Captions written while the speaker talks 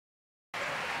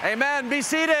Amen. Be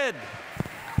seated.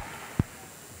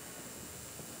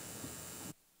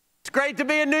 It's great to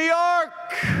be in New York.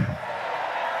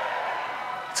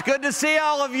 It's good to see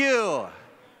all of you.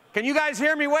 Can you guys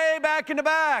hear me way back in the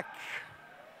back?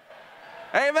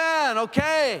 Amen.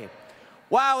 Okay.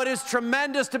 Wow, it is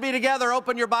tremendous to be together.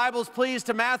 Open your Bibles, please,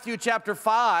 to Matthew chapter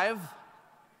 5.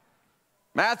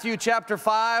 Matthew chapter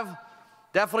 5.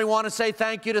 Definitely want to say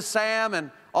thank you to Sam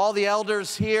and all the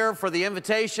elders here for the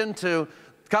invitation to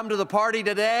come to the party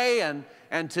today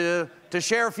and to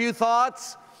share a few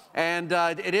thoughts. And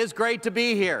it is great to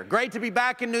be here. Great to be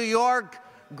back in New York.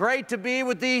 Great to be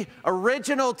with the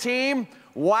original team.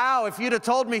 Wow, if you'd have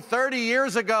told me 30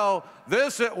 years ago,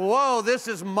 this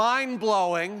is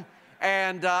mind-blowing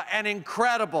and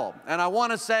incredible. And I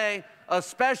want to say a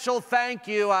special thank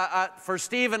you for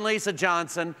Steve and Lisa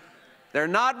Johnson. They're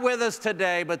not with us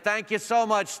today, but thank you so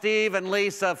much, Steve and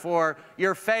Lisa, for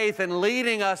your faith in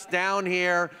leading us down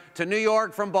here to New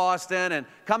York from Boston and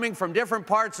coming from different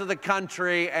parts of the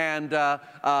country, and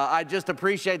I just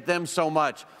appreciate them so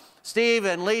much. Steve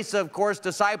and Lisa, of course,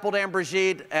 discipled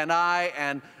Amberjeet and I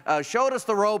and showed us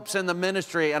the ropes in the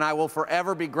ministry, and I will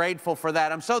forever be grateful for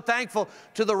that. I'm so thankful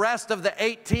to the rest of the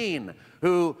 18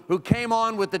 who came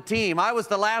on with the team. I was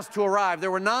the last to arrive.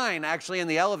 There were 9, actually, in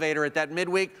the elevator at that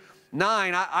midweek.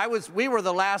 9. We were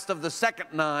the last of the second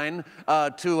 9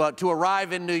 to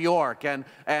arrive in New York, and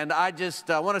I just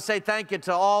want to say thank you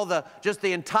to all the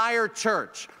entire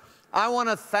church. I want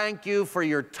to thank you for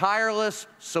your tireless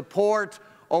support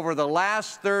over the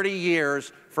last 30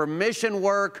 years for mission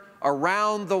work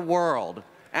around the world,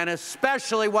 and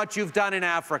especially what you've done in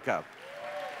Africa.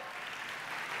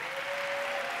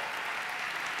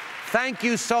 Thank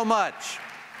you so much.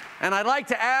 And I'd like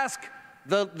to ask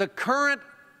the current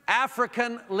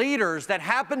African leaders that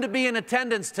happen to be in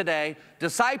attendance today,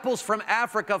 disciples from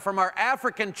Africa, from our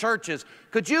African churches,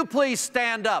 could you please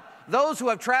stand up? Those who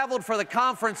have traveled for the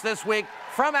conference this week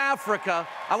from Africa,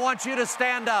 I want you to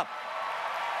stand up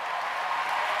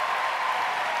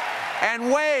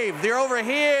and wave. They're over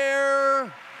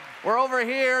here. We're over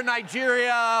here,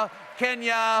 Nigeria,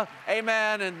 Kenya,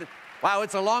 amen. And wow,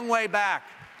 it's a long way back.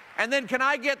 And then can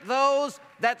I get those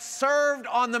that served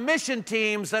on the mission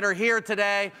teams that are here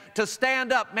today to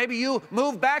stand up? Maybe you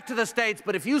moved back to the States,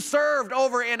 but if you served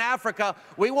over in Africa,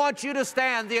 we want you to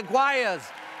stand. The Aguayas,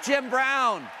 Jim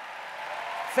Brown,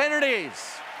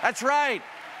 Finities, that's right.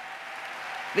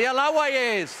 The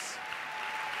Alawayes,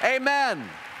 amen.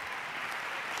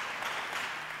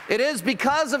 It is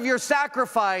because of your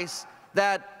sacrifice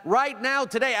that right now,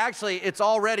 today, actually, it's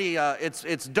already,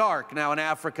 it's dark now in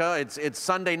Africa. It's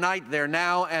Sunday night there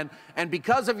now, and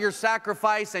because of your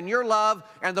sacrifice and your love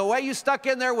and the way you stuck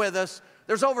in there with us,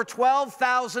 there's over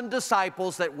 12,000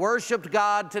 disciples that worshiped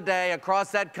God today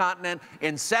across that continent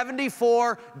in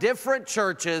 74 different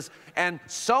churches, and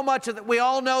so much of that, we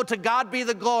all know, to God be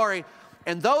the glory.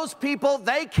 And those people,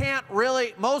 they can't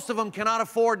really, most of them cannot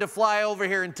afford to fly over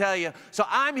here and tell you. So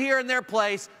I'm here in their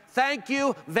place. Thank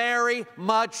you very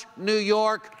much, New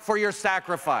York, for your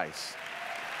sacrifice.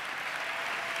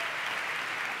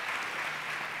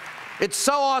 It's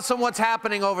so awesome what's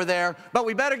happening over there, but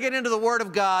we better get into the Word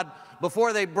of God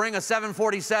before they bring a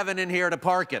 747 in here to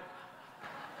park it.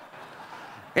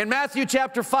 In Matthew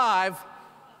chapter 5,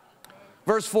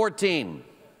 verse 14,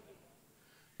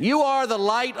 you are the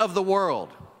light of the world.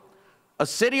 A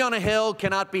city on a hill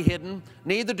cannot be hidden,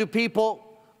 neither do people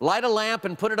light a lamp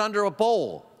and put it under a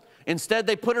bowl. Instead,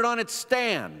 they put it on its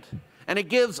stand, and it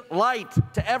gives light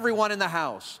to everyone in the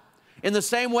house. In the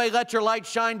same way, let your light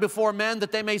shine before men,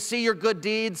 that they may see your good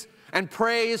deeds and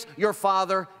praise your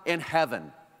Father in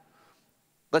heaven.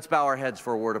 Let's bow our heads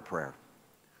for a word of prayer.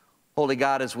 Holy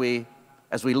God, as we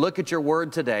look at your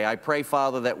word today, I pray,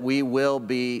 Father, that we will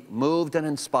be moved and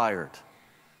inspired,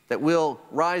 that we'll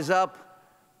rise up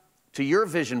to your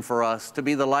vision for us to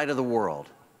be the light of the world.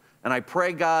 And I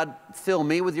pray, God, fill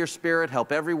me with your Spirit.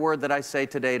 Help every word that I say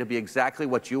today to be exactly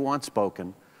what you want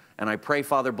spoken. And I pray,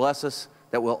 Father, bless us,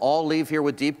 that we'll all leave here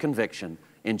with deep conviction.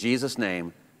 In Jesus'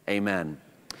 name, amen.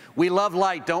 We love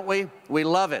light, don't we? We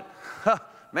love it.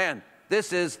 Man,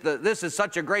 this is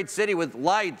such a great city with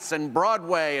lights and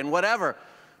Broadway and whatever.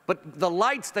 But the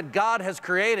lights that God has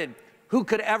created, who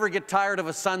could ever get tired of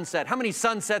a sunset? How many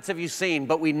sunsets have you seen?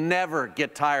 But we never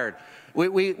get tired.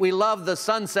 We love the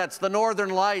sunsets, the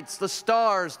northern lights, the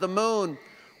stars, the moon.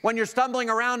 When you're stumbling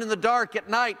around in the dark at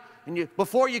night, and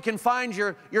before you can find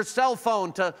your cell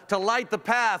phone to light the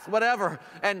path, whatever,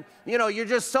 and you're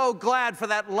just so glad for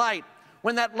that light.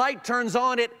 When that light turns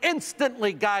on, it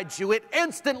instantly guides you. It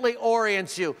instantly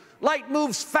orients you. Light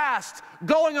moves fast,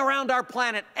 going around our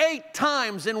planet 8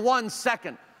 times in 1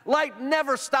 second. Light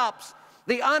never stops.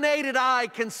 The unaided eye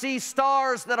can see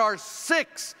stars that are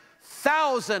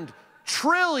 6,000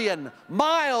 trillion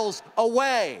miles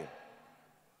away.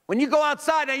 When you go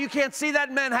outside, now you can't see that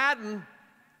in Manhattan,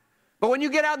 but when you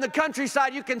get out in the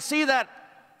countryside, you can see that,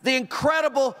 the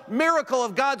incredible miracle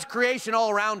of God's creation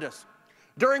all around us.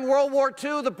 During World War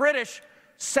II, the British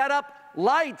set up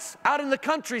lights out in the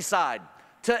countryside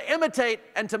to imitate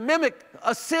and to mimic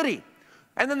a city.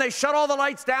 And then they shut all the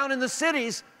lights down in the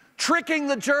cities, tricking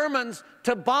the Germans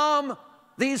to bomb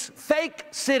these fake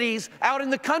cities out in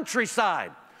the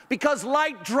countryside. Because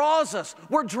light draws us.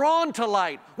 We're drawn to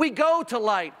light. We go to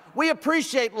light. We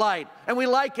appreciate light, and we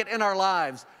like it in our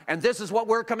lives. And this is what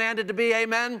we're commanded to be,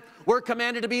 amen? We're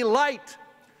commanded to be light,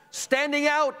 standing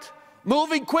out,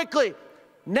 moving quickly,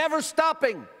 never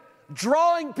stopping,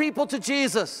 drawing people to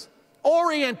Jesus,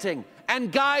 orienting and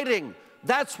guiding.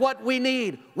 That's what we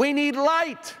need. We need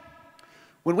light.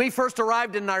 When we first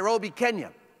arrived in Nairobi,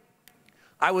 Kenya,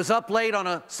 I was up late on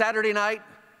a Saturday night.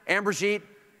 Amberjeet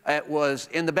was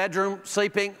in the bedroom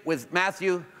sleeping with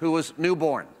Matthew, who was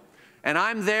newborn. And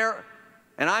I'm there,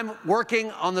 and I'm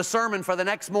working on the sermon for the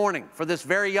next morning for this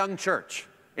very young church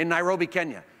in Nairobi,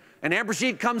 Kenya. And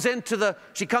Amberjeet comes into the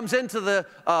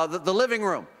living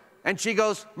room, and she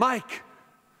goes, "Mike,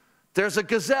 there's a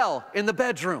gazelle in the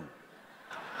bedroom."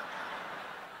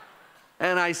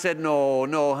 And I said,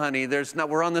 no, honey, there's not.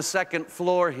 We're on the second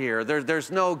floor here. There's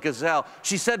no gazelle.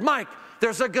 She said, "Mike,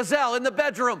 there's a gazelle in the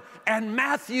bedroom, and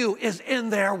Matthew is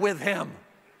in there with him."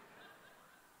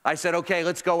 I said, "Okay,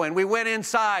 let's go in." We went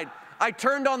inside. I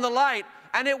turned on the light,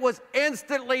 and it was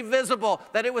instantly visible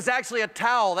that it was actually a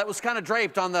towel that was kind of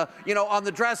draped on the, on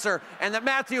the dresser, and that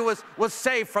Matthew was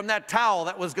safe from that towel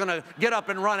that was going to get up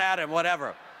and run at him,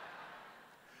 whatever.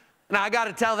 Now, I got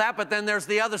to tell that, but then there's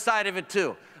the other side of it,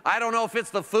 too. I don't know if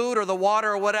it's the food or the water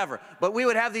or whatever, but we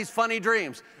would have these funny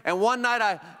dreams. And one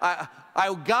night,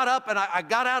 I got up, and I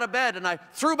got out of bed, and I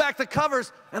threw back the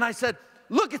covers, and I said,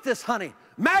 "Look at this, honey,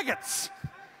 maggots."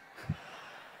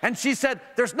 And she said,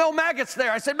 "There's no maggots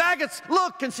there." I said, "Maggots,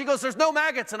 look." And she goes, "There's no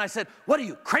maggots." And I said, "What are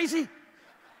you, crazy?"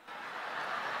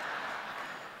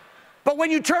 But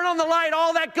when you turn on the light,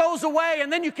 all that goes away,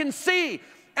 and then you can see,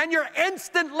 and you're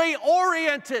instantly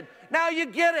oriented. Now you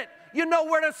get it. You know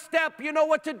where to step. You know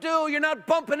what to do. You're not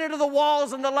bumping into the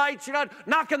walls and the lights. You're not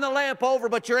knocking the lamp over,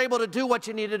 but you're able to do what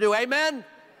you need to do. Amen?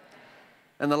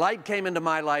 And the light came into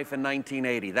my life in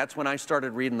 1980. That's when I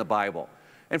started reading the Bible.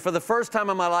 And for the first time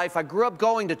in my life, I grew up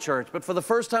going to church, but for the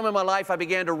first time in my life, I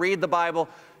began to read the Bible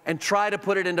and try to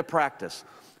put it into practice.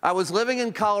 I was living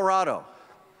in Colorado,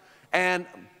 and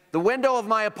the window of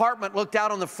my apartment looked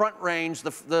out on the Front Range,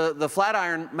 the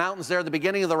Flatiron Mountains there at the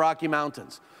beginning of the Rocky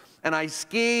Mountains. And I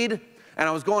skied, and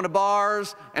I was going to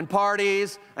bars and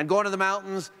parties and going to the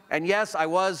mountains. And yes, I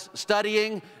was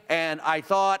studying, and I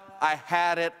thought I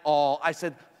had it all. I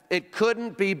said, it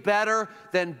couldn't be better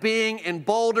than being in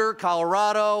Boulder,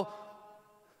 Colorado.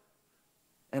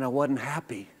 And I wasn't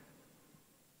happy.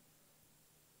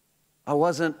 I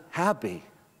wasn't happy.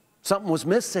 Something was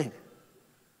missing.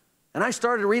 And I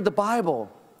started to read the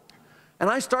Bible, and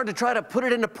I started to try to put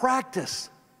it into practice.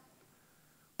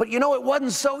 But you know, it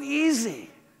wasn't so easy.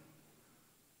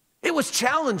 It was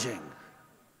challenging.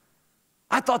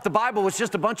 I thought the Bible was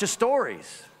just a bunch of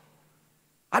stories.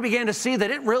 I began to see that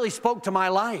it really spoke to my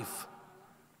life.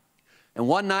 And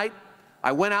one night,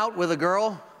 I went out with a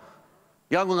girl,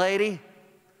 young lady,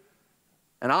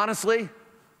 and honestly,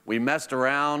 we messed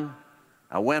around.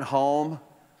 I went home.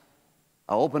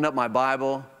 I opened up my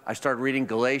Bible. I started reading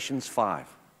Galatians 5.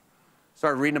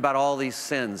 Started reading about all these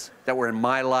sins that were in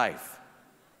my life.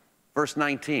 Verse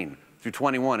 19 through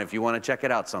 21, if you want to check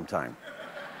it out sometime.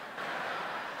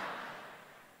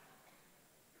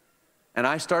 And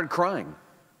I started crying.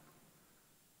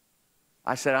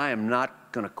 I said, I am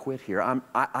not going to quit here.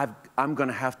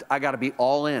 I got to be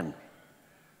all in.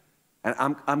 And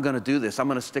I'm going to do this. I'm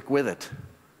going to stick with it.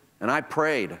 And I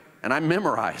prayed, and I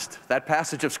memorized that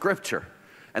passage of Scripture.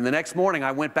 And the next morning,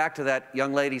 I went back to that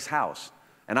young lady's house,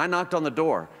 and I knocked on the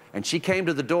door, and she came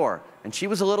to the door, and she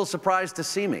was a little surprised to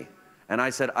see me. And I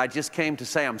said, I just came to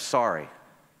say I'm sorry.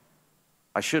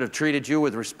 I should have treated you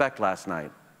with respect last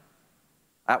night.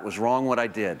 That was wrong what I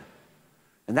did.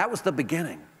 And that was the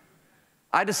beginning.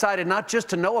 I decided not just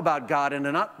to know about God and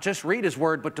to not just read His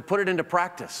Word, but to put it into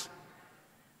practice.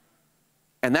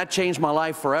 And that changed my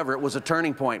life forever. It was a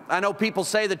turning point. I know people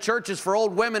say the church is for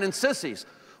old women and sissies.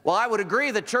 Well, I would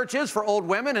agree that church is for old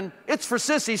women and it's for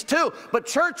sissies too, but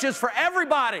church is for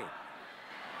everybody.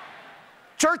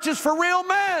 Church is for real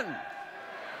men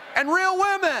and real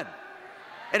women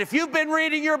And if you've been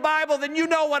reading your Bible, then you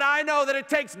know what I know, that it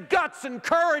takes guts and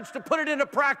courage to put it into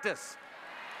practice.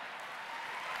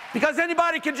 Because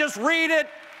anybody can just read it.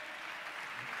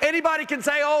 Anybody can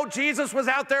say, oh, Jesus was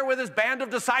out there with his band of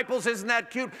disciples. Isn't that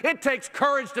cute? It takes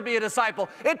courage to be a disciple.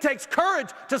 It takes courage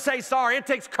to say sorry. It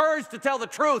takes courage to tell the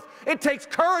truth. It takes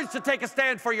courage to take a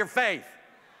stand for your faith.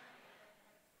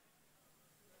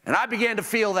 And I began to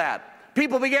feel that.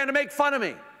 People began to make fun of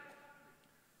me.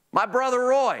 My brother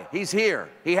Roy, he's here.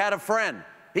 He had a friend.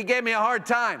 He gave me a hard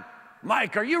time.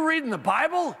 Mike, are you reading the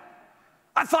Bible?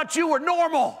 I thought you were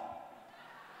normal.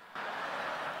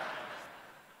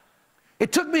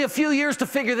 It took me a few years to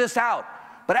figure this out.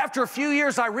 But after a few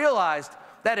years, I realized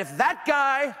that if that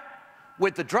guy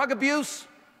with the drug abuse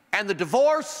and the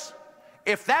divorce,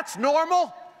 if that's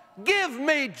normal, give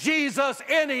me Jesus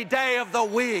any day of the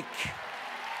week.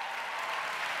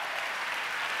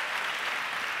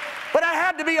 But I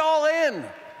had to be all in.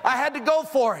 I had to go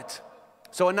for it.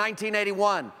 So in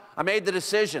 1981, I made the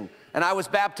decision, and I was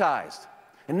baptized.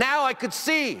 And now I could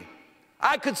see.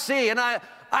 And I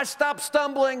stopped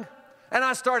stumbling, and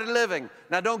I started living.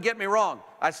 Now, don't get me wrong.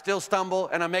 I still stumble,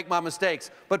 and I make my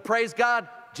mistakes. But praise God,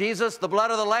 Jesus, the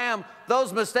blood of the Lamb,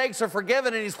 those mistakes are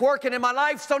forgiven, and he's working in my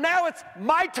life. So now it's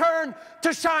my turn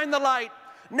to shine the light.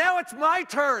 Now it's my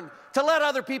turn to let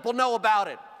other people know about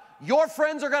it. Your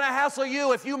friends are going to hassle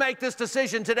you if you make this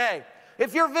decision today.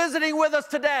 If you're visiting with us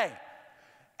today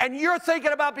and you're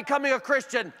thinking about becoming a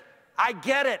Christian, I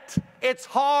get it. It's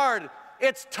hard.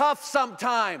 It's tough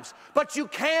sometimes, but you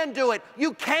can do it.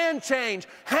 You can change.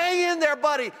 Hang in there,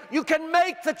 buddy. You can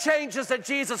make the changes that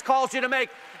Jesus calls you to make,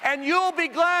 and you'll be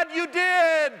glad you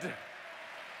did.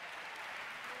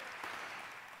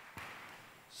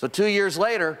 So 2 years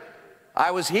later, I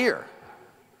was here.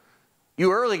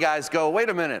 You early guys go, wait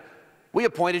a minute, we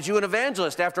appointed you an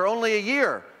evangelist after only a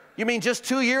year. You mean just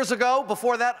 2 years ago?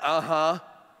 Before that? Uh-huh.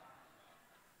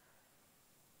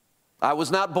 I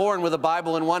was not born with a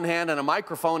Bible in one hand and a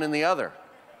microphone in the other.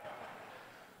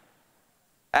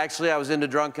 Actually, I was into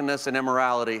drunkenness and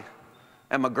immorality,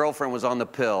 and my girlfriend was on the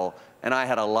pill, and I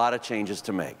had a lot of changes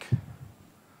to make.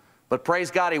 But praise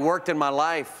God, he worked in my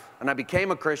life, and I became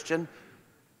a Christian.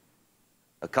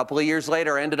 A couple of years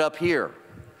later, I ended up here.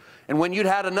 And when you'd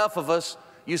had enough of us,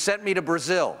 you sent me to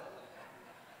Brazil.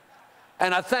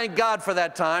 And I thank God for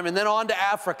that time, and then on to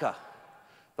Africa.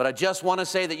 But I just want to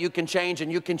say that you can change,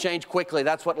 and you can change quickly.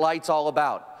 That's what light's all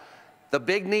about. The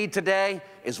big need today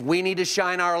is we need to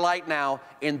shine our light now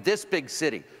in this big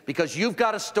city. Because you've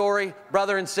got a story,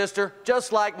 brother and sister,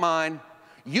 just like mine.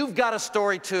 You've got a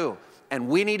story too. And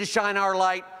we need to shine our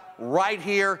light right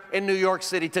here in New York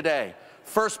City today.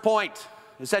 First point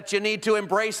is that you need to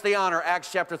embrace the honor,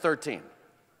 Acts chapter 13.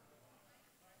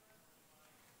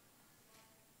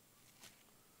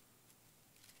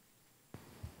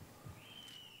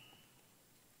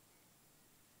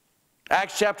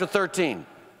 Acts chapter 13,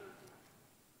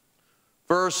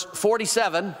 verse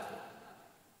 47.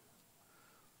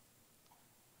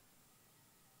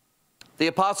 The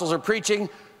apostles are preaching,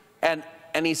 and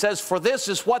he says, "For this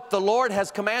is what the Lord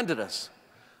has commanded us.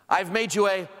 I've made you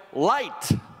a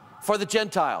light for the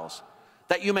Gentiles,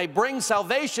 that you may bring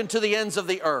salvation to the ends of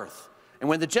the earth." And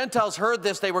when the Gentiles heard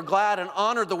this, they were glad and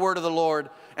honored the word of the Lord,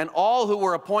 and all who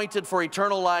were appointed for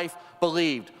eternal life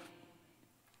believed.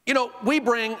 You know, we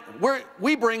bring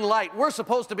light. We're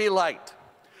supposed to be light.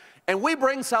 And we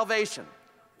bring salvation.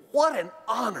 What an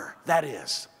honor that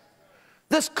is.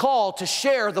 This call to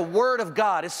share the word of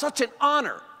God is such an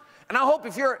honor. And I hope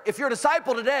if you're a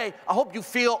disciple today, I hope you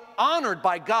feel honored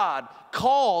by God,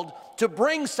 called to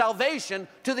bring salvation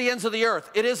to the ends of the earth.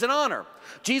 It is an honor.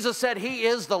 Jesus said he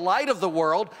is the light of the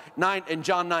world, in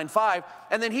John 9:5,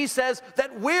 and then he says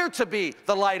that we're to be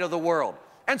the light of the world.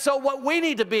 And so what we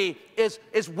need to be is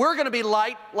we're going to be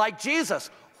light like Jesus.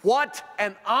 What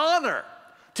an honor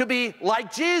to be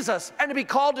like Jesus and to be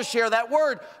called to share that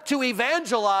word. To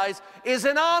evangelize is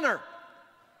an honor.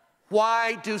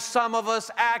 Why do some of us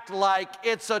act like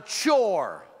it's a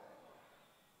chore?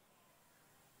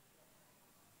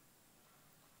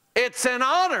 It's an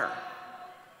honor.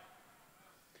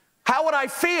 How would I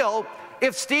feel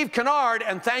if Steve Kennard,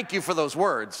 and thank you for those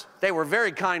words. They were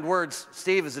very kind words.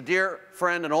 Steve is a dear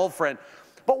friend, an old friend.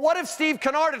 But what if Steve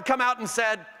Kennard had come out and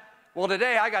said, well,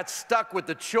 today I got stuck with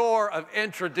the chore of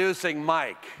introducing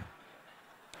Mike.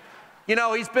 You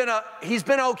know, he's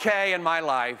been okay in my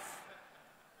life,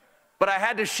 but I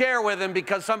had to share with him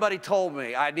because somebody told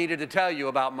me I needed to tell you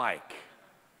about Mike.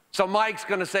 So Mike's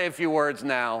going to say a few words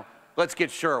now. Let's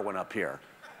get Sherwin up here.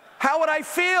 How would I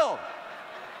feel?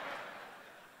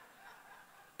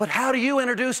 But how do you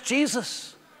introduce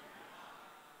Jesus?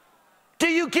 Do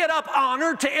you get up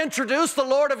honored to introduce the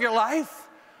Lord of your life?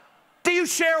 Do you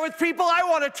share with people, I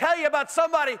want to tell you about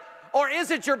somebody? Or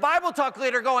is it your Bible talk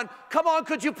leader going, come on,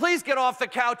 could you please get off the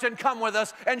couch and come with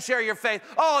us and share your faith?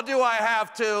 Oh, do I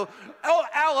have to? Oh,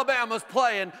 Alabama's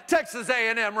playing Texas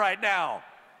A&M right now.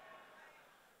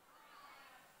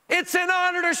 It's an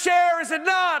honor to share, is it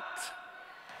not?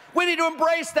 We need to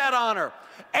embrace that honor.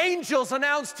 Angels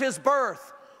announced his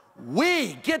birth.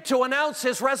 We get to announce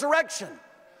his resurrection.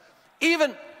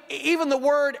 Even the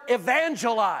word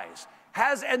evangelize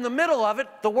has in the middle of it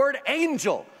the word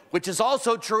angel, which is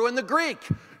also true in the Greek.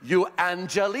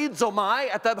 Euangelizomai,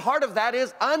 at the heart of that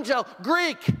is angel,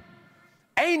 Greek,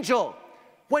 angel.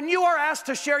 When you are asked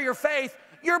to share your faith,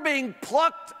 you're being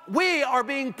plucked, we are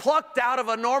being plucked out of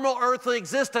a normal earthly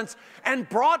existence and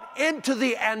brought into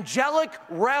the angelic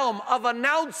realm of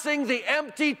announcing the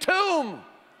empty tomb.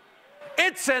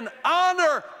 It's an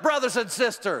honor, brothers and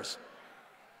sisters.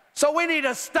 So we need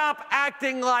to stop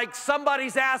acting like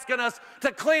somebody's asking us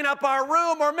to clean up our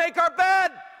room or make our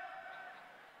bed.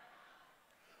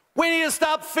 We need to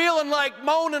stop feeling like,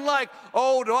 moaning like,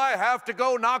 oh, do I have to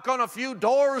go knock on a few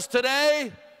doors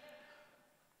today?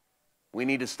 We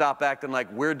need to stop acting like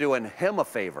we're doing him a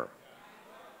favor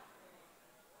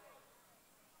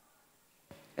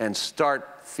and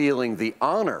start feeling the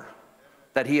honor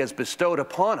that he has bestowed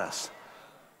upon us,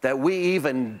 that we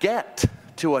even get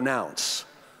to announce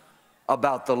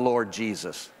about the Lord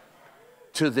Jesus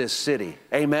to this city.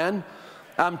 Amen?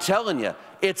 I'm telling you,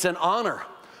 it's an honor.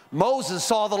 Moses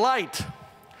saw the light,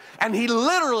 and he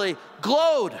literally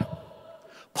glowed.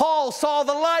 Paul saw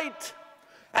the light,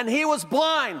 and he was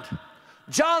blind.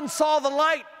 John saw the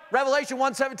light, Revelation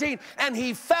 1:17, and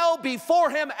he fell before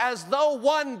him as though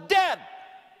one dead.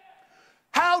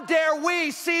 How dare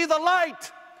we see the light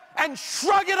and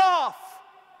shrug it off?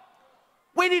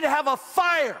 We need to have a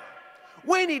fire.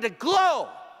 We need to glow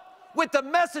with the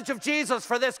message of Jesus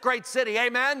for this great city.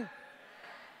 Amen?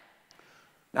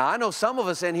 Now, I know some of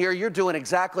us in here, you're doing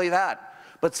exactly that.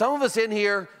 But some of us in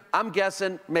here, I'm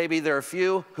guessing maybe there are a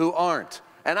few who aren't.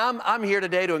 And I'm here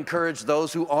today to encourage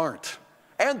those who aren't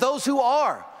and those who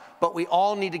are. But we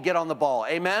all need to get on the ball.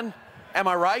 Amen? Am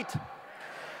I right?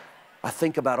 I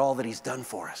think about all that he's done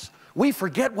for us. We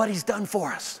forget what he's done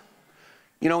for us.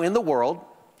 You know, in the world,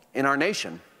 in our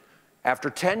nation,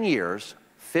 after 10 years,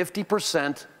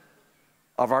 50%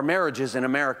 of our marriages in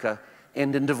America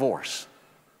end in divorce.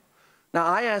 Now,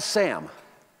 I asked Sam,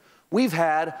 we've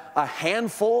had a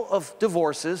handful of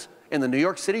divorces in the New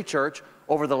York City church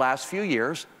over the last few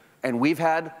years, and we've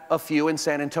had a few in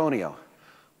San Antonio.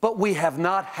 But we have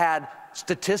not had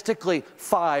statistically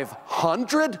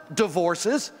 500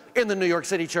 divorces in the New York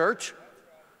City church.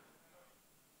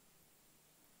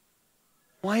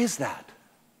 Why is that?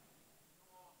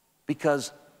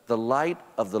 Because the light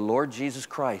of the Lord Jesus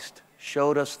Christ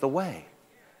showed us the way.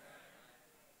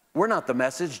 We're not the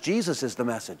message, Jesus is the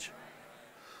message.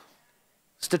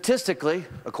 Statistically,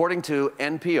 according to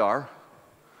NPR,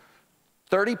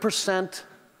 30%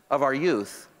 of our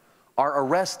youth are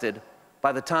arrested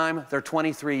by the time they're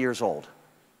 23 years old.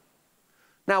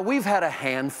 Now, we've had a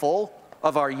handful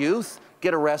of our youth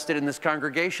get arrested in this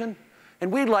congregation,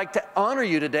 and we'd like to honor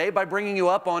you today by bringing you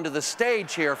up onto the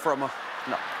stage here from a...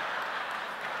 No.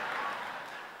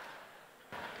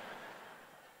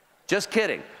 Just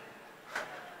kidding.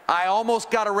 I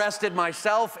almost got arrested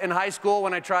myself in high school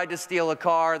when I tried to steal a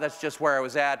car. That's just where I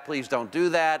was at. Please don't do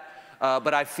that.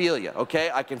 But I feel you, okay?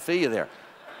 I can feel you there.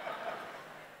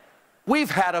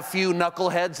 We've had a few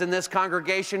knuckleheads in this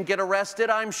congregation get arrested,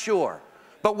 I'm sure.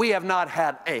 But we have not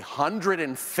had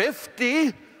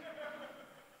 150.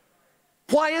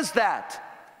 Why is that?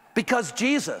 Because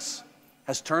Jesus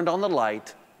has turned on the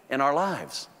light in our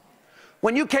lives.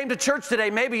 When you came to church today,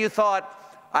 maybe you thought,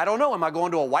 I don't know, am I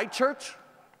going to a white church?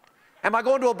 Am I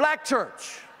going to a black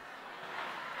church?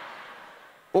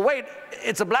 Well, wait,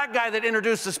 it's a black guy that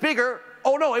introduced the speaker.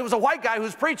 Oh, no, it was a white guy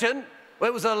who's preaching.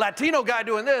 It was a Latino guy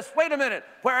doing this. Wait a minute,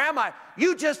 where am I?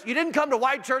 You didn't come to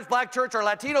white church, black church, or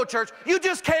Latino church. You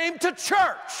just came to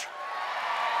church.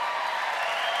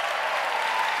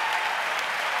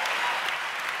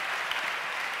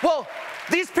 Well,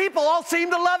 these people all seem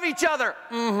to love each other.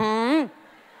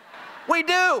 We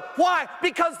do. Why?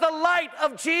 Because the light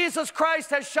of Jesus Christ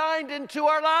has shined into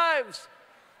our lives.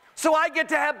 So I get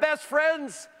to have best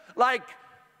friends like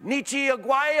Nietzsche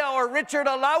Aguaya or Richard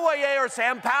Alawaye or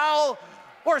Sam Powell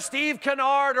or Steve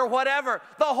Kennard or whatever.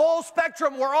 The whole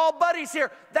spectrum, we're all buddies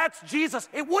here. That's Jesus.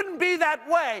 It wouldn't be that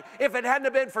way if it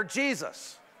hadn't been for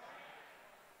Jesus.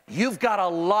 You've got a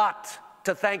lot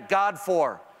to thank God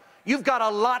for. You've got a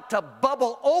lot to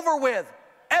bubble over with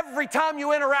every time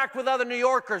you interact with other New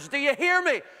Yorkers. Do you hear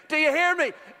me? Do you hear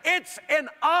me? It's an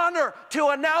honor to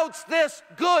announce this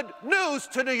good news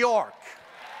to New York.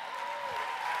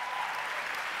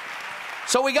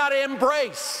 So we got to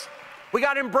embrace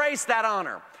that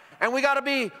honor. And we got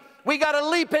to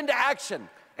leap into action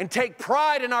and take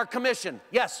pride in our commission.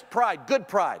 Yes, pride, good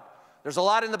pride. There's a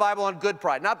lot in the Bible on good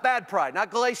pride, not bad pride,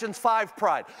 not Galatians 5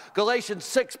 pride, Galatians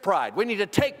 6 pride. We need to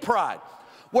take pride.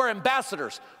 We're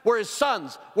ambassadors. We're his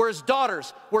sons. We're his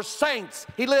daughters. We're saints.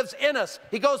 He lives in us.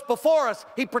 He goes before us.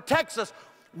 He protects us.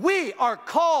 We are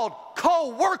called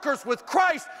co-workers with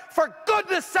Christ. For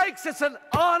goodness sakes, it's an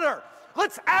honor.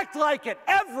 Let's act like it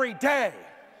every day.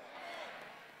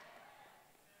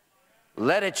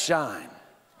 Let it shine.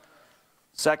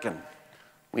 Second,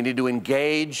 we need to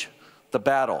engage the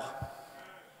battle.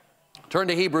 Turn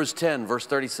to Hebrews 10, verse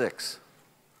 36.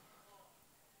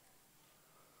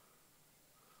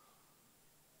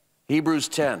 Hebrews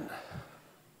 10,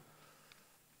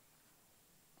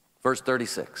 verse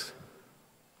 36.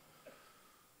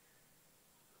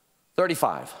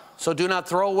 35. So do not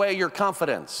throw away your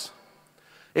confidence.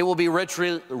 It will be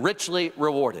richly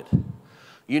rewarded.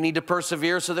 You need to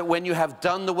persevere so that when you have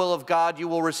done the will of God, you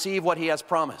will receive what he has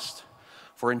promised.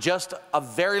 For in just a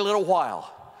very little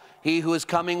while, he who is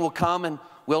coming will come and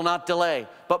will not delay.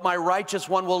 But my righteous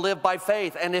one will live by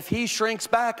faith. And if he shrinks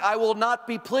back, I will not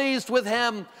be pleased with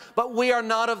him. But we are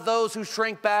not of those who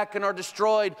shrink back and are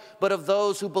destroyed, but of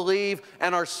those who believe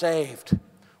and are saved.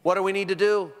 What do we need to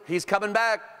do? He's coming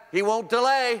back. He won't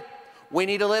delay. We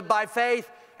need to live by faith,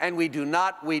 and we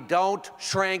don't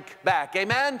shrink back.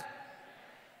 Amen?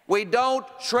 We don't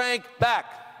shrink back.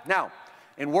 Now,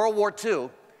 in World War II,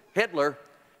 Hitler,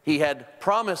 he had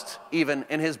promised even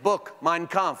in his book, Mein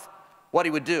Kampf, what he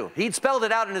would do. He'd spelled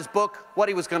it out in his book what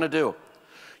he was going to do.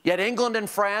 Yet England and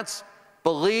France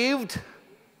believed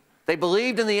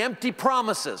in the empty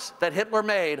promises that Hitler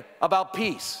made about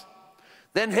peace.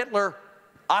 Then Hitler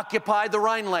occupied the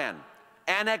Rhineland,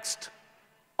 annexed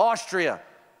Austria,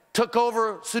 took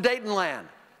over Sudetenland.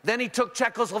 Then he took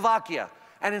Czechoslovakia.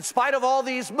 And in spite of all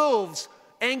these moves,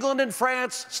 England and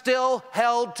France still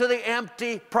held to the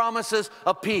empty promises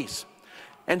of peace.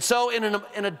 And so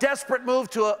in a desperate move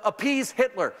to appease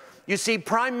Hitler, you see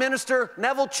Prime Minister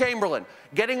Neville Chamberlain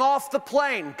getting off the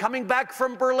plane, coming back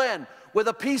from Berlin with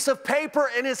a piece of paper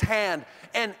in his hand,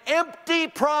 an empty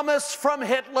promise from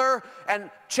Hitler, and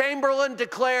Chamberlain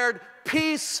declared,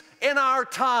 "Peace in our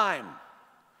time."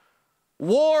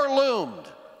 War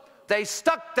loomed. They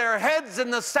stuck their heads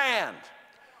in the sand,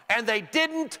 and they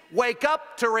didn't wake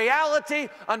up to reality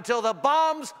until the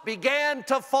bombs began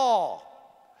to fall.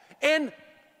 In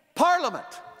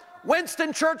Parliament,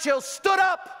 Winston Churchill stood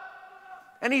up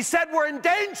and he said, "We're in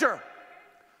danger.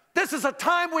 This is a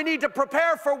time we need to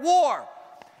prepare for war."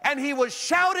 And he was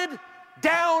shouted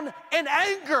down in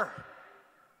anger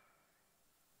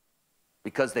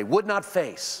because they would not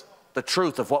face the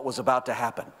truth of what was about to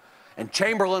happen. And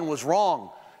Chamberlain was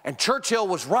wrong, and Churchill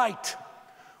was right.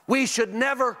 We should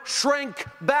never shrink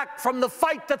back from the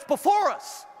fight that's before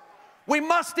us. We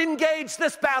must engage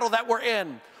this battle that we're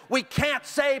in. We can't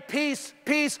say peace,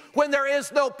 peace, when there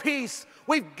is no peace.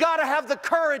 We've got to have the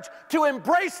courage to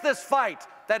embrace this fight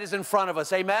that is in front of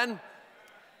us. Amen?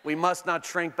 We must not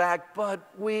shrink back, but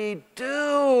we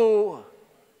do.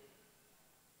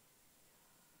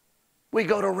 We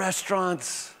go to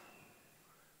restaurants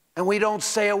and we don't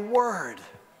say a word.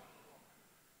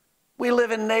 We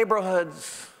live in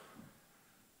neighborhoods.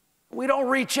 We don't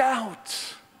reach out.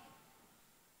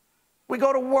 We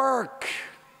go to work.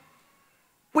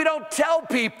 We don't tell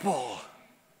people.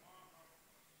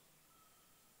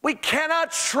 We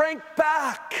cannot shrink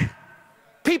back.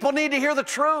 People need to hear the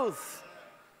truth.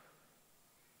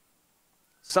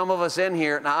 Some of us in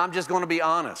here, now I'm just going to be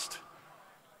honest,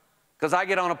 because I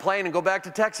get on a plane and go back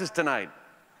to Texas tonight.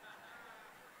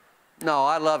 No,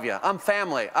 I love you. I'm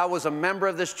family. I was a member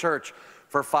of this church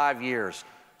for 5 years.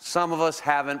 Some of us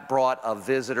haven't brought a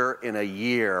visitor in a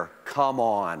year. Come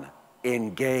on,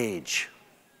 engage.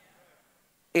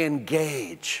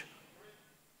 Engage.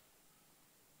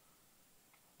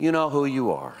 You know who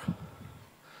you are.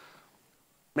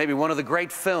 Maybe one of the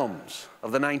great films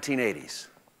of the 1980s.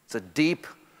 It's a deep,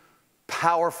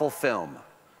 powerful film.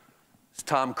 It's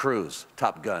Tom Cruise,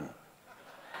 Top Gun.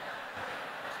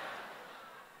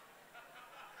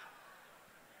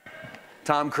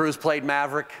 Tom Cruise played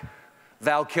Maverick.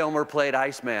 Val Kilmer played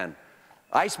Iceman.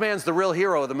 Iceman's the real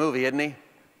hero of the movie, isn't he?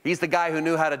 He's the guy who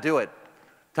knew how to do it.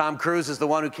 Tom Cruise is the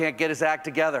one who can't get his act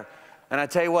together. And I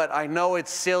tell you what, I know it's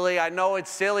silly,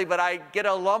 but I get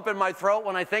a lump in my throat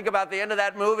when I think about the end of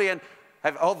that movie, and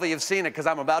hopefully you've seen it because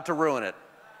I'm about to ruin it.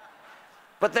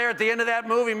 But there at the end of that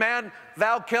movie, man,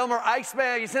 Val Kilmer,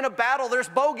 Iceman, he's in a battle. There's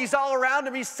bogeys all around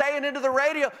him. He's saying into the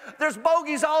radio, there's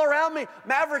bogeys all around me.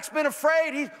 Maverick's been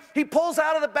afraid. He pulls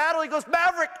out of the battle. He goes,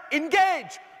 Maverick,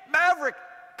 engage. Maverick,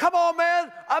 come on,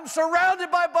 man. I'm surrounded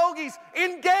by bogeys.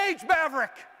 Engage,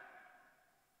 Maverick.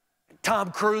 And Tom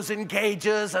Cruise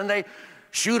engages, and they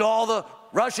shoot all the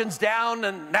Russians down,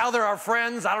 and now they're our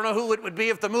friends. I don't know who it would be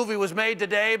if the movie was made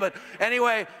today, but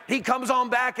anyway, he comes on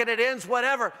back and it ends,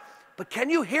 whatever. But can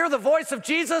you hear the voice of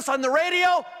Jesus on the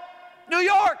radio? New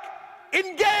York,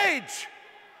 engage.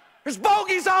 There's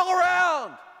bogeys all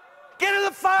around. Get in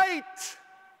the fight.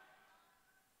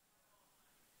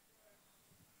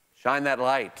 Shine that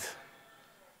light.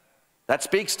 That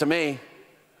speaks to me.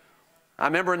 I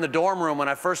remember in the dorm room when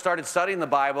I first started studying the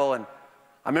Bible, and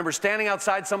I remember standing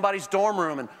outside somebody's dorm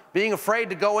room and being afraid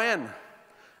to go in.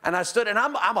 And I stood, and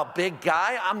I'm a big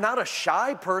guy. I'm not a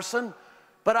shy person.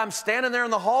 But I'm standing there in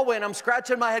the hallway and I'm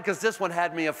scratching my head because this one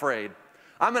had me afraid.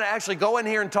 I'm going to actually go in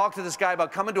here and talk to this guy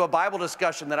about coming to a Bible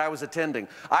discussion that I was attending.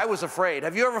 I was afraid.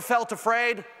 Have you ever felt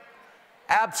afraid?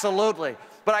 Absolutely.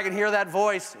 But I can hear that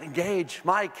voice, engage,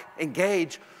 Mike,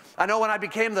 engage. I know when I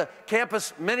became the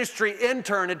campus ministry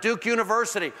intern at Duke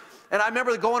University, and I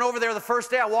remember going over there the first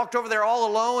day. I walked over there all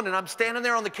alone, and I'm standing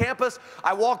there on the campus.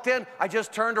 I walked in. I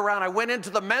just turned around. I went into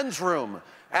the men's room,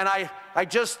 and I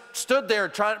just stood there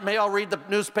trying, maybe I'll read the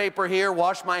newspaper here,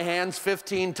 wash my hands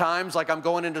 15 times like I'm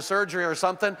going into surgery or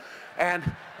something. And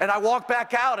I walked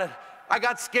back out, and I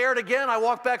got scared again. I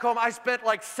walked back home. I spent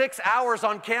like 6 hours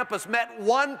on campus, met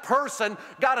one person,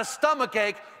 got a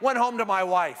stomachache, went home to my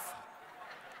wife.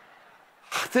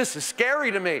 This is scary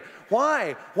to me.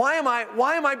 Why? Why am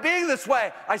I being this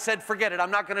way? I said, forget it. I'm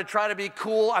not going to try to be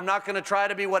cool. I'm not going to try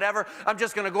to be whatever. I'm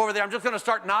just going to go over there. I'm just going to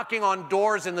start knocking on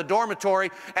doors in the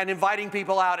dormitory and inviting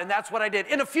people out. And that's what I did.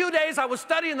 In a few days, I was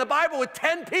studying the Bible with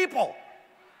 10 people.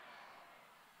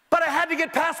 But I had to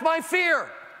get past my fear.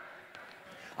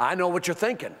 I know what you're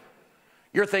thinking.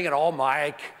 You're thinking, oh,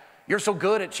 Mike, you're so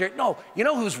good at sharing. No, you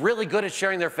know who's really good at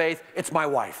sharing their faith? It's my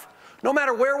wife. No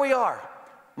matter where we are.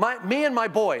 Me and my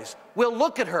boys will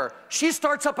look at her. She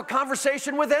starts up a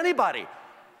conversation with anybody.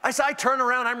 I turn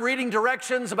around, I'm reading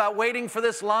directions about waiting for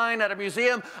this line at a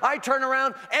museum. I turn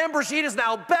around, Ann Brigitte is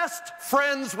now best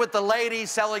friends with the lady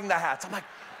selling the hats. I'm like,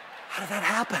 how did that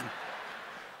happen?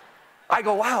 I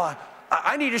go, wow,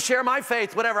 I need to share my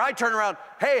faith, whatever. I turn around,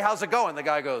 hey, how's it going? The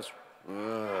guy goes,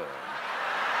 ugh.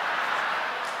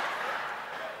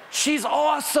 She's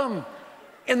awesome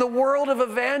in the world of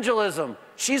evangelism.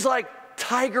 She's like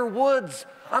Tiger Woods.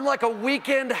 I'm like a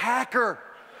weekend hacker.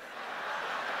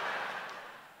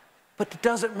 But it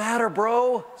doesn't matter,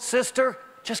 bro, sister.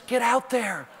 Just get out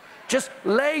there. Just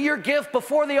lay your gift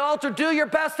before the altar. Do your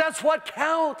best. That's what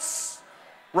counts,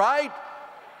 right?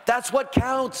 That's what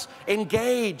counts.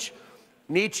 Engage.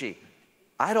 Nietzsche.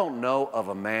 I don't know of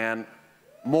a man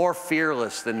more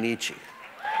fearless than Nietzsche.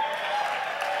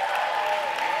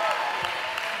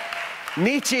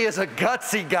 Nietzsche is a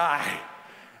gutsy guy.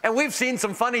 And we've seen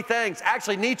some funny things.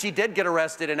 Actually, Nietzsche did get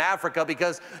arrested in Africa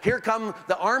because here come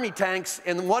the army tanks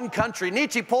in one country.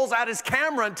 Nietzsche pulls out his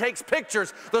camera and takes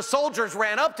pictures. The soldiers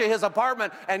ran up to his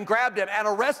apartment and grabbed him and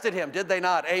arrested him. Did they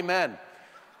not? Amen.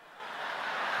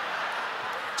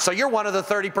 So you're one of the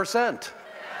 30%.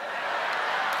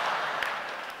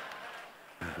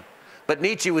 But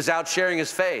Nietzsche was out sharing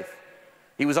his faith.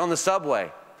 He was on the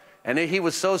subway. And he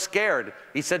was so scared,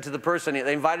 he said to the person,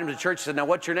 they invited him to church, he said, now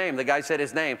what's your name? The guy said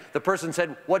his name. The person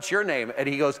said, what's your name? And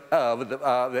he goes,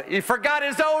 he forgot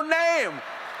his own name.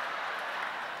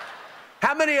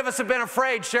 How many of us have been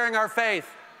afraid sharing our faith?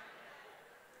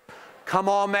 Come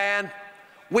on, man.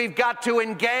 We've got to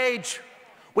engage.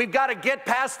 We've got to get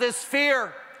past this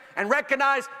fear and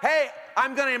recognize, hey,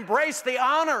 I'm going to embrace the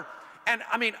honor. And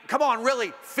I mean, come on,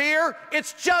 really, fear?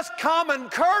 It's just common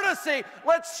courtesy.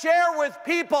 Let's share with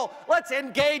people. Let's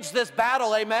engage this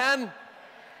battle, amen?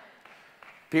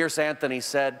 Pierce Anthony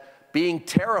said, being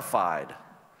terrified,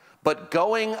 but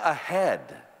going ahead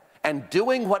and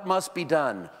doing what must be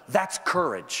done, that's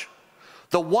courage.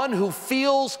 The one who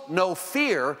feels no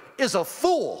fear is a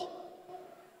fool,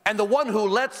 and the one who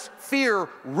lets fear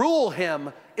rule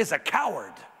him is a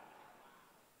coward.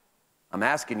 I'm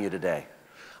asking you today.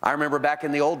 I remember back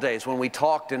in the old days when we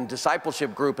talked in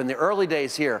discipleship group in the early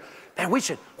days here, man, we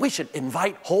should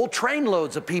invite whole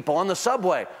trainloads of people on the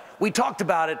subway. We talked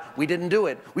about it, we didn't do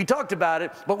it. We talked about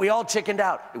it, but we all chickened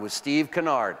out. It was Steve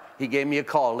Kennard. He gave me a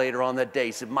call later on that day.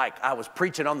 He said, Mike, I was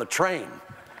preaching on the train.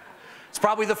 It's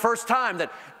probably the first time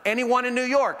that anyone in New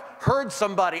York heard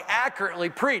somebody accurately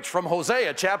preach from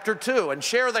Hosea chapter 2 and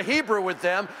share the Hebrew with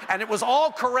them, and it was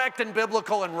all correct and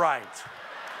biblical and right.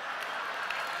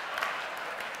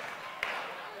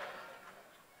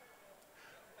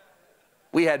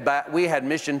 We had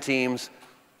mission teams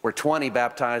where 20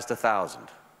 baptized 1,000.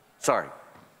 Sorry,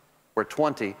 where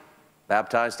 20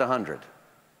 baptized 100.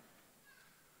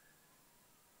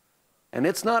 And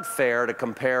it's not fair to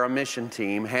compare a mission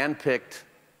team handpicked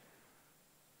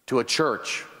to a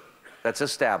church that's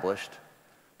established,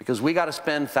 because we got to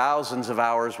spend thousands of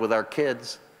hours with our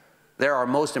kids. They're our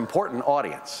most important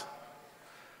audience.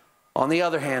 On the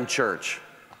other hand, church,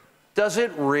 does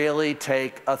it really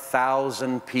take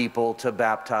 1,000 people to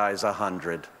baptize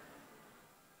 100?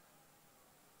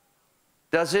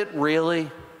 Does it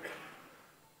really?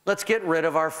 Let's get rid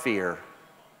of our fear.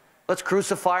 Let's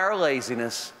crucify our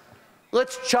laziness.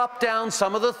 Let's chop down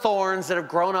some of the thorns that have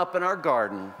grown up in our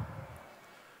garden.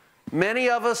 Many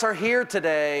of us are here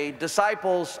today,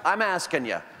 disciples. I'm asking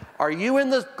you, are you in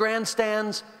the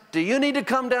grandstands? Do you need to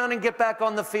come down and get back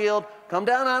on the field? Come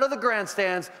down out of the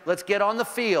grandstands. Let's get on the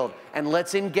field and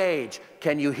let's engage.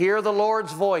 Can you hear the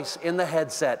Lord's voice in the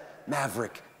headset?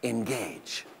 Maverick,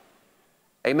 engage.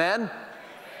 Amen?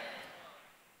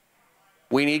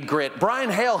 We need grit. Brian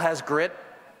Hale has grit.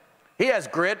 He has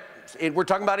grit. We're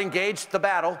talking about engaged the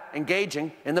battle,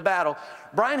 engaging in the battle.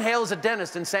 Brian Hale is a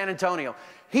dentist in San Antonio.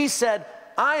 He said,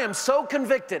 I am so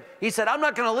convicted. He said, I'm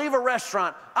not going to leave a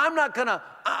restaurant. I'm not going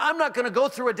to go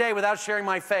through a day without sharing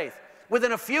my faith.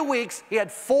 Within a few weeks, he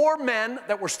had 4 men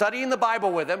that were studying the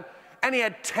Bible with him, and he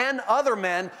had 10 other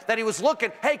men that he was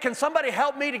looking, hey, can somebody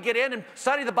help me to get in and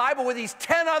study the Bible with these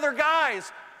 10 other guys?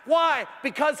 Why?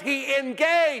 Because he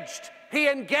engaged. He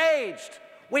engaged.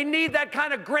 We need that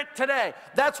kind of grit today.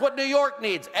 That's what New York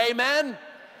needs. Amen?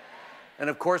 And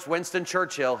of course, Winston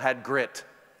Churchill had grit.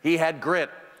 He had grit.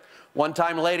 One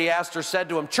time, Lady Astor said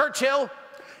to him, Churchill,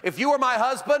 if you were my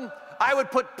husband, I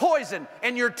would put poison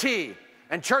in your tea.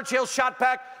 And Churchill shot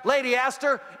back, Lady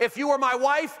Astor, if you were my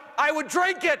wife, I would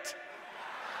drink it.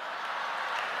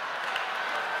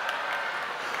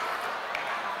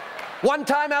 One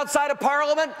time outside of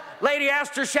Parliament, Lady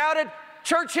Astor shouted,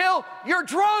 Churchill, you're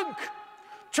drunk.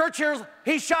 Churchill,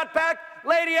 he shot back,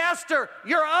 Lady Astor,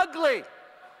 you're ugly.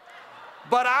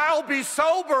 But I'll be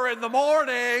sober in the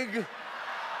morning.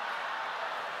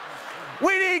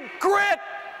 We need grit.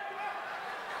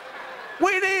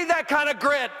 We need that kind of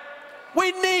grit.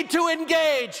 We need to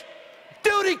engage.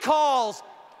 Duty calls.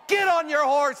 Get on your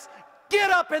horse. Get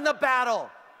up in the battle.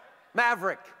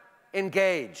 Maverick,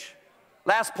 engage.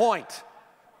 Last point,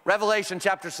 Revelation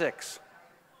chapter 6.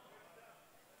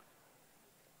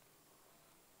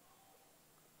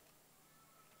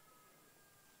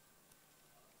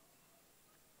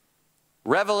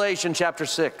 Revelation chapter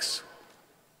 6.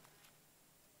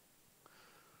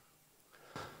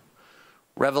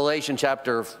 Revelation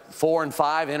chapter 4 and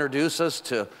 5 introduce us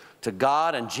to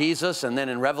God and Jesus, and then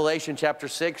in Revelation chapter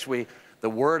 6, the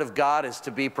Word of God is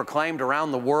to be proclaimed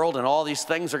around the world, and all these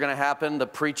things are going to happen, the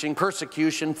preaching,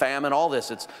 persecution, famine, all this.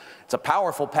 It's a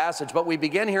powerful passage, but we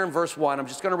begin here in verse 1. I'm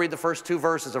just going to read the first 2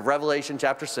 verses of Revelation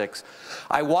chapter 6.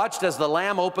 I watched as the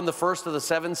Lamb opened the first of the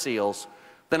 7 seals.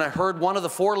 Then I heard one of the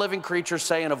 4 living creatures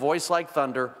say in a voice like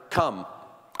thunder, come.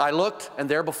 I looked, and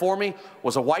there before me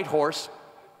was a white horse.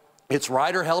 Its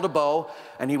rider held a bow,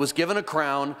 and he was given a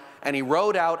crown, and he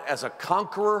rode out as a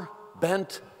conqueror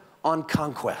bent on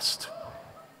conquest.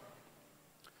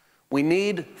 We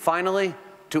need, finally,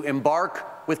 to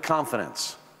embark with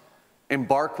confidence.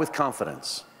 Embark with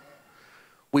confidence.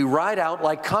 We ride out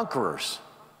like conquerors,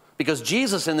 because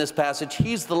Jesus in this passage,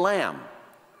 he's the Lamb.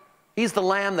 He's the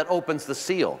Lamb that opens the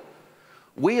seal.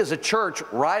 We as a church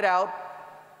ride out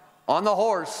on the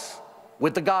horse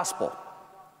with the gospel,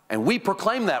 and we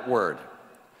proclaim that word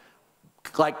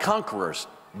like conquerors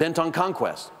bent on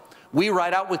conquest. We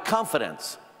ride out with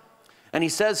confidence. And he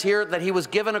says here that he was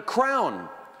given a crown.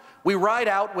 We ride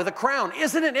out with a crown.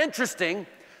 Isn't it interesting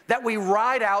that we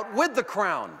ride out with the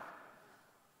crown?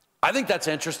 I think that's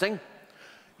interesting.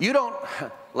 You don't,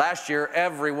 last year,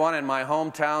 everyone in my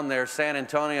hometown there, San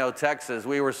Antonio, Texas,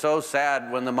 we were so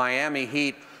sad when the Miami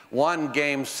Heat won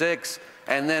Game 6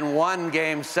 and then won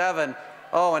Game 7.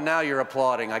 Oh, and now you're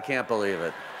applauding. I can't believe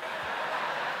it.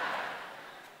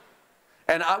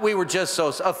 And we were just so,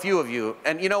 a few of you,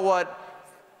 and you know what?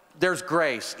 There's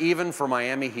grace, even for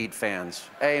Miami Heat fans.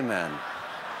 Amen.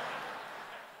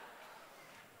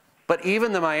 But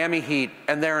even the Miami Heat,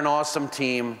 and they're an awesome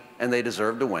team, and they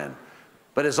deserve to win.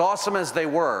 But as awesome as they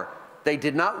were, they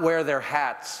did not wear their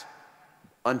hats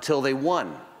until they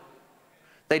won.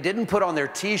 They didn't put on their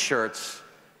T-shirts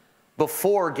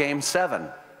before Game 7.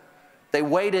 They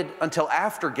waited until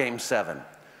after Game 7.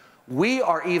 We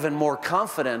are even more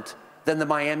confident than the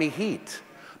Miami Heat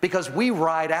because we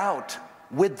ride out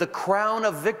with the crown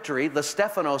of victory, the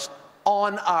Stephanos,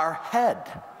 on our head.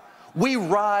 We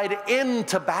ride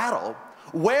into battle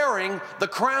wearing the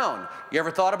crown. You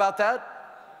ever thought about that?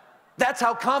 That's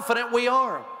how confident we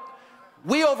are.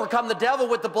 We overcome the devil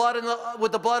with the blood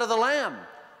of the Lamb.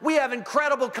 We have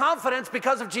incredible confidence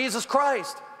because of Jesus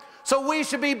Christ. So we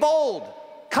should be bold,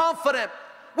 confident.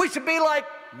 We should be like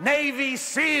Navy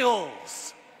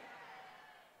SEALs.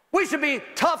 We should be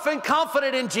tough and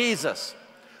confident in Jesus.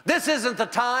 This isn't the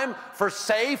time for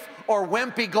safe or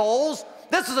wimpy goals.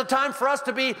 This is a time for us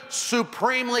to be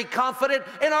supremely confident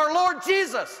in our Lord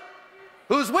Jesus,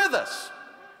 who's with us.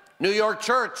 New York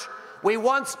Church, we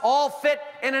once all fit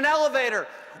in an elevator.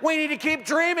 We need to keep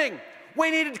dreaming.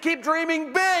 We need to keep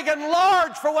dreaming big and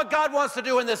large for what God wants to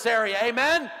do in this area.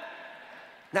 Amen?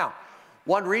 Now,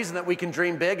 one reason that we can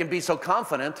dream big and be so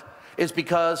confident is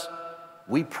because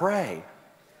we pray.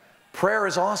 Prayer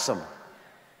is awesome.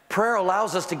 Prayer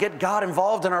allows us to get God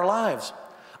involved in our lives.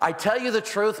 I tell you the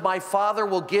truth, my Father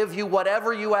will give you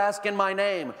whatever you ask in my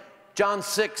name. John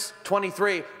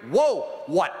 6:23. Whoa,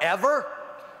 whatever?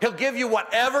 He'll give you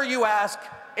whatever you ask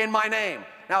in my name.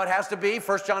 Now it has to be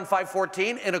 1 John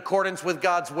 5:14 in accordance with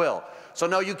God's will. So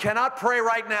no, you cannot pray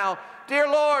right now, dear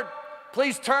Lord,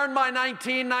 please turn my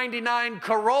 1999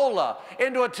 Corolla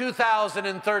into a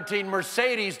 2013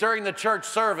 Mercedes during the church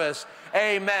service.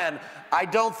 Amen. I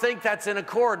don't think that's in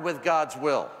accord with God's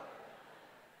will.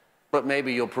 But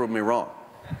maybe you'll prove me wrong.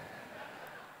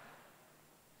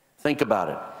 Think about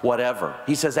it. Whatever.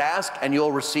 He says, ask and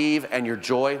you'll receive and your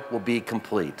joy will be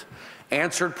complete.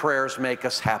 Answered prayers make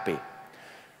us happy.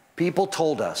 People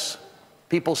told us,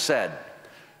 people said,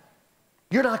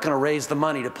 you're not going to raise the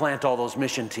money to plant all those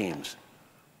mission teams.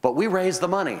 But we raised the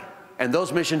money and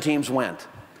those mission teams went.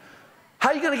 How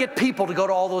are you going to get people to go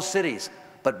to all those cities?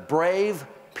 But brave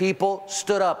people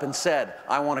stood up and said,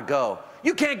 I want to go.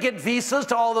 You can't get visas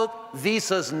to all the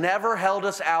visas never held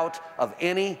us out of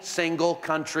any single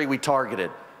country we targeted.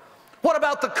 What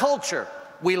about the culture?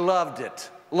 We loved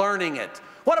it, learning it.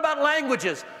 What about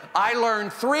languages? I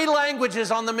learned 3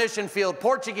 languages on the mission field,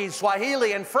 Portuguese,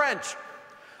 Swahili, and French.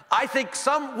 I think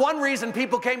one reason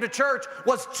people came to church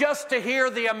was just to hear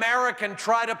the American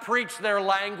try to preach their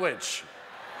language.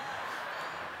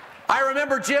 I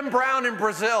remember Jim Brown in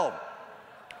Brazil,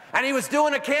 and he was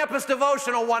doing a campus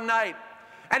devotional one night,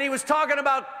 and he was talking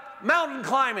about mountain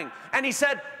climbing, and he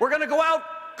said, we're going to go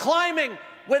out climbing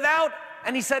without,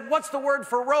 and he said, what's the word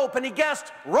for rope? And he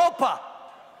guessed, ropa.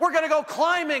 We're going to go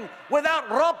climbing without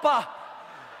ropa.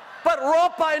 But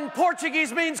ropa in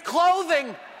Portuguese means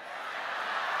clothing.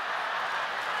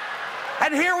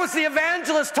 And here was the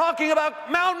evangelist talking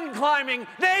about mountain climbing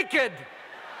naked.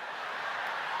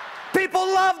 People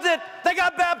loved it. They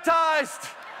got baptized.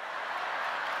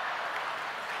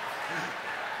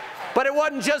 But it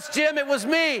wasn't just Jim, it was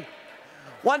me.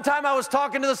 One time I was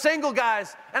talking to the single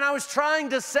guys, and I was trying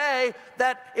to say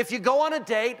that if you go on a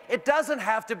date, it doesn't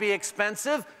have to be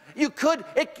expensive. You could,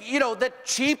 that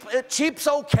cheap's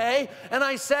okay. And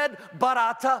I said,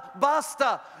 barata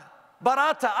basta.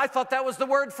 Barata, I thought that was the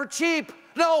word for cheap.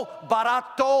 No,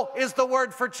 barato is the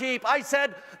word for cheap. I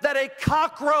said that a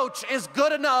cockroach is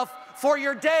good enough for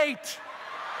your date.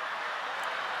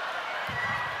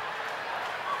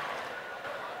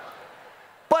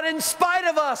 But in spite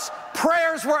of us,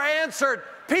 prayers were answered.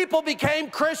 People became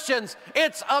Christians.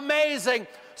 It's amazing.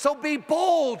 So be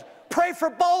bold. Pray for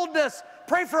boldness.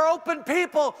 Pray for open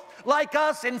people like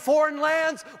us in foreign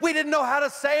lands. We didn't know how to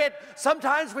say it.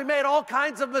 Sometimes we made all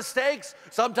kinds of mistakes.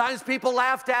 Sometimes people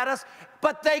laughed at us.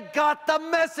 But they got the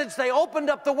message. They opened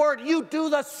up the word. You do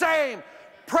the same.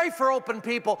 Pray for open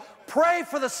people. Pray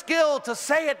for the skill to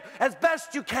say it as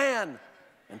best you can.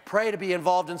 And pray to be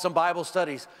involved in some Bible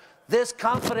studies. This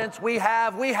confidence we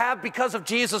have because of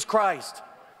Jesus Christ.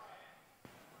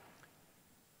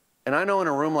 And I know in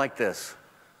a room like this,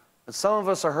 that some of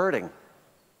us are hurting.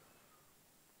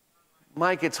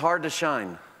 Mike, it's hard to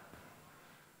shine.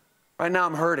 Right now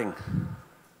I'm hurting.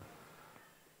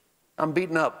 I'm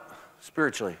beaten up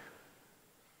spiritually.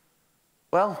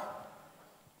 Well,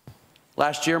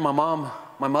 last year my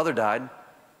mother died.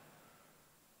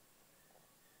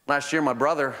 Last year my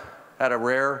brother had a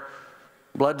rare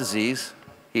blood disease.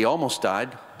 He almost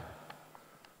died.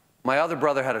 My other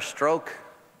brother had a stroke.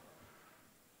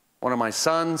 One of my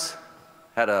sons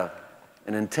had an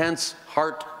intense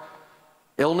heart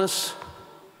illness.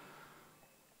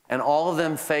 And all of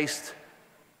them faced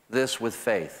this with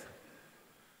faith.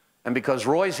 And because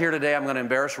Roy's here today, I'm going to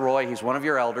embarrass Roy. He's one of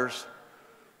your elders.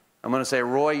 I'm going to say,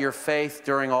 Roy, your faith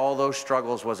during all those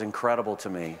struggles was incredible to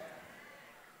me.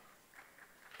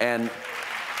 And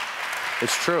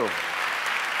it's true.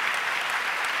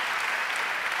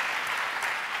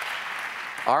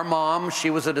 Our mom, she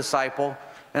was a disciple.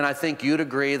 And I think you'd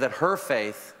agree that her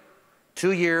faith,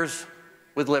 2 years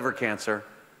with liver cancer,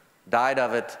 died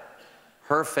of it,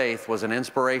 her faith was an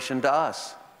inspiration to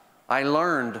us. I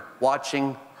learned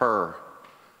watching her,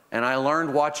 and I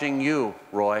learned watching you,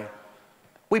 Roy.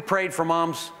 We prayed for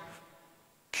Mom's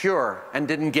cure and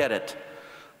didn't get it.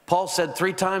 Paul said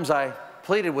 3 times I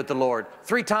pleaded with the Lord,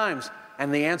 3 times,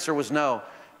 and the answer was no.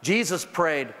 Jesus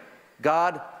prayed,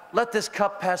 God, let this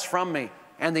cup pass from me,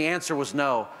 and the answer was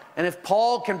no. And if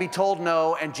Paul can be told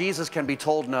no and Jesus can be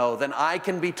told no, then I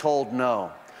can be told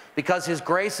no, because his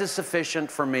grace is sufficient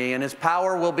for me and his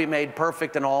power will be made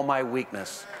perfect in all my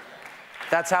weakness.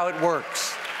 That's how it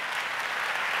works.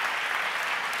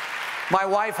 My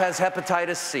wife has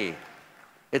hepatitis C.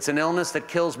 It's an illness that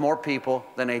kills more people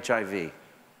than HIV.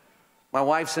 My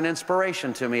wife's an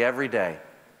inspiration to me every day.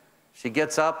 She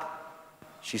gets up,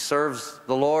 she serves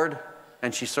the Lord,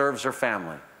 and she serves her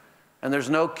family. And there's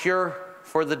no cure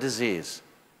for the disease.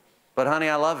 But honey,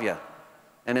 I love you.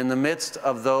 And in the midst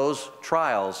of those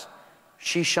trials,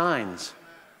 she shines.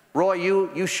 Roy,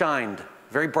 you shined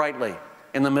very brightly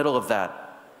in the middle of that.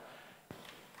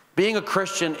 Being a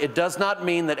Christian, it does not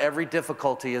mean that every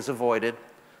difficulty is avoided.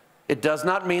 It does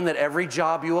not mean that every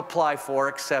job you apply for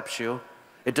accepts you.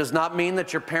 It does not mean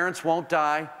that your parents won't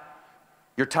die,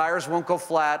 your tires won't go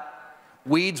flat,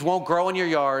 weeds won't grow in your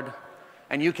yard,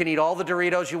 and you can eat all the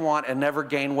Doritos you want and never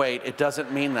gain weight. It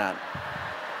doesn't mean that.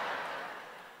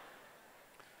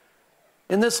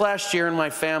 In this last year in my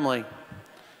family,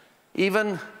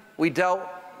 even we dealt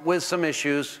with some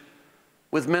issues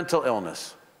with mental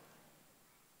illness.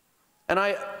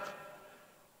 And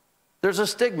there's a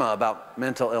stigma about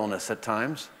mental illness at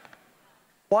times.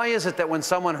 Why is it that when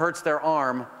someone hurts their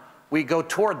arm, we go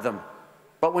toward them,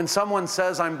 but when someone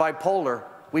says I'm bipolar,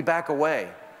 we back away?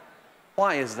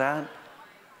 Why is that?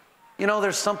 You know,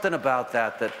 there's something about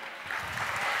that.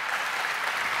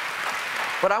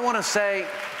 But I want to say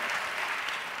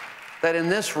that in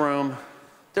this room,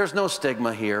 there's no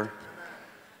stigma here.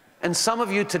 And some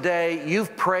of you today,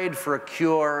 you've prayed for a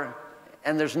cure,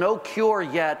 and there's no cure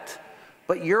yet,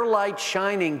 but your light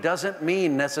shining doesn't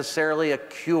mean necessarily a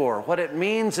cure. What it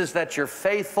means is that you're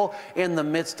faithful in the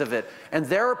midst of it. And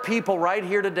there are people right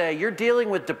here today, you're dealing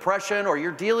with depression, or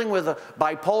you're dealing with a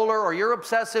bipolar, or you're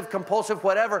obsessive, compulsive,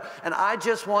 whatever, and I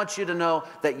just want you to know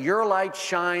that your light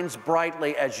shines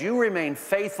brightly as you remain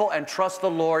faithful and trust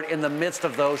the Lord in the midst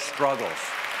of those struggles.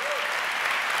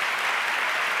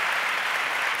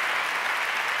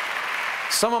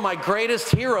 Some of my greatest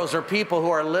heroes are people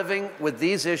who are living with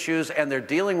these issues and they're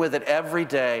dealing with it every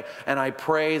day, and I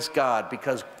praise God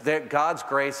because God's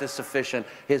grace is sufficient.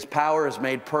 His power is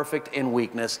made perfect in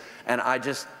weakness, and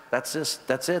that's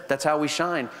it. That's how we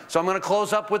shine. So I'm going to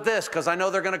close up with this because I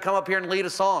know they're going to come up here and lead a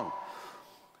song.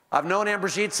 I've known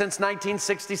Amberjeet since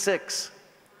 1966.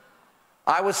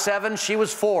 I was 7, she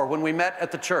was 4 when we met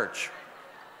at the church.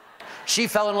 She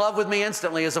fell in love with me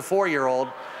instantly as a 4-year-old.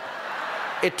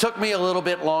 It took me a little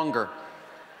bit longer,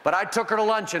 but I took her to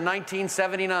lunch in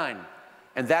 1979,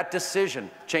 and that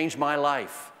decision changed my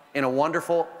life in a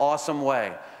wonderful, awesome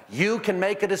way. You can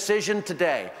make a decision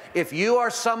today. If you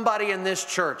are somebody in this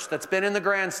church that's been in the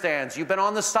grandstands, you've been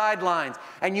on the sidelines,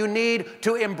 and you need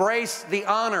to embrace the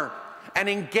honor and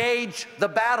engage the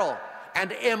battle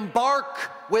and embark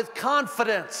with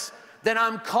confidence, then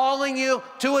I'm calling you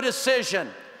to a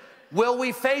decision. Will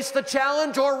we face the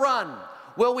challenge or run?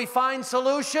 Will we find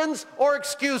solutions or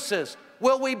excuses?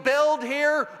 Will we build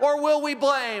here or will we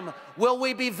blame? Will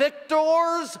we be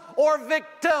victors or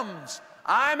victims?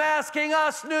 I'm asking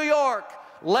us, New York,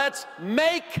 let's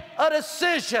make a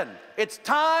decision. It's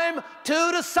time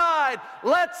to decide.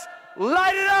 Let's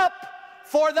light it up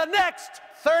for the next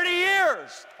 30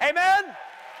 years. Amen?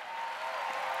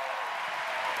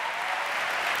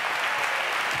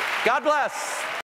 God bless.